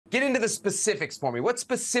Get into the specifics for me. What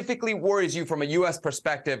specifically worries you from a U.S.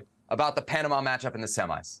 perspective about the Panama matchup in the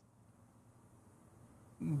semis?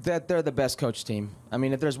 That they're the best coach team. I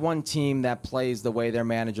mean, if there's one team that plays the way their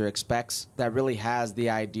manager expects, that really has the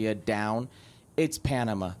idea down, it's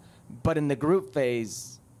Panama. But in the group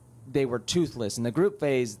phase, they were toothless. In the group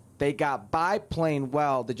phase, they got by playing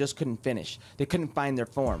well. They just couldn't finish. They couldn't find their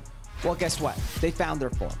form. Well, guess what? They found their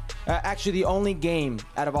form. Actually, the only game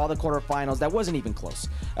out of all the quarterfinals that wasn't even close.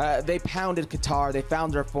 They pounded Qatar. They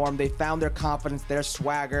found their form. They found their confidence, their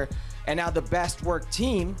swagger. And now the best work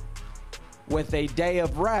team, with a day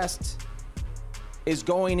of rest, is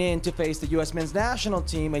going in to face the U.S. men's national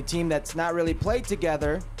team, a team that's not really played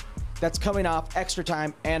together, that's coming off extra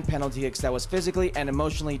time and penalty kicks that was physically and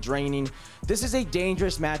emotionally draining. This is a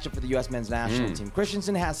dangerous matchup for the U.S. men's national team.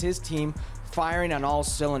 Christensen has his team firing on all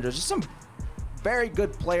cylinders. Just some very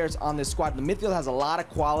good players on this squad. The midfield has a lot of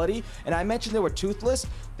quality, and I mentioned they were toothless.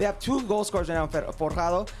 They have two goal scorers right now,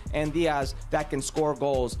 Forjado and Diaz, that can score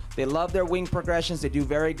goals. They love their wing progressions. They do a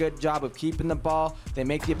very good job of keeping the ball. They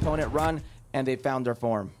make the opponent run, and they found their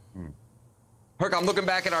form. Herc, I'm looking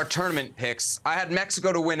back at our tournament picks. I had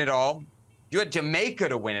Mexico to win it all. You had Jamaica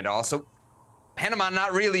to win it all, so Panama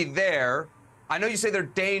not really there. I know you say they're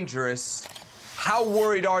dangerous. How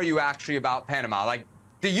worried are you actually about Panama? Like,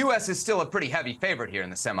 the U.S. is still a pretty heavy favorite here in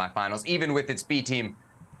the semifinals, even with its B team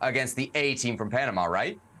against the A team from Panama,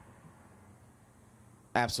 right?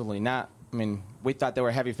 Absolutely not. I mean, we thought they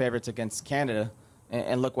were heavy favorites against Canada,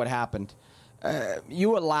 and look what happened.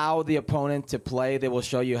 You allow the opponent to play, they will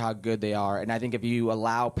show you how good they are. And I think if you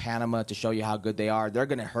allow Panama to show you how good they are, they're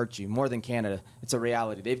going to hurt you more than Canada. It's a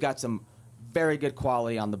reality. They've got some very good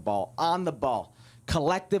quality on the ball.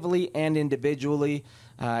 Collectively and individually,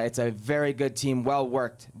 it's a very good team, well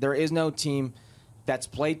worked. There is no team that's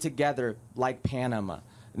played together like Panama,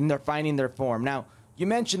 and they're finding their form. Now, you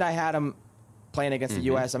mentioned I had them playing against the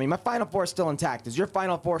U.S. I mean, my Final Four is still intact. Is your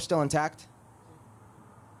Final Four still intact?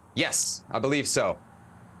 Yes, I believe so.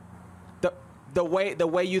 The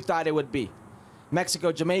way you thought it would be.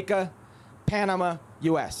 Mexico, Jamaica, Panama,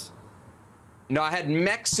 U.S. No, I had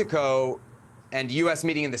Mexico and U.S.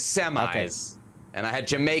 meeting in the semis. Okay. And I had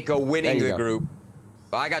Jamaica winning the group.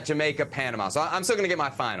 But I got Jamaica, Panama. So I'm still going to get my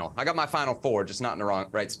final. I got my Final Four, just not in the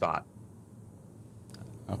right spot.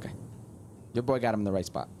 Okay. Your boy got him in the right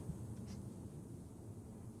spot.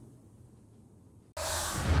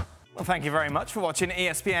 Well, thank you very much for watching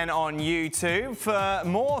ESPN on YouTube. For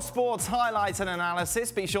more sports highlights and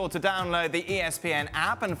analysis, be sure to download the ESPN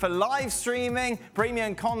app. And for live streaming,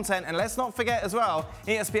 premium content, and let's not forget as well,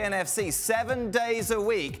 ESPN FC 7 days a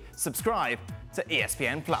week. Subscribe to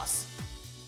ESPN+.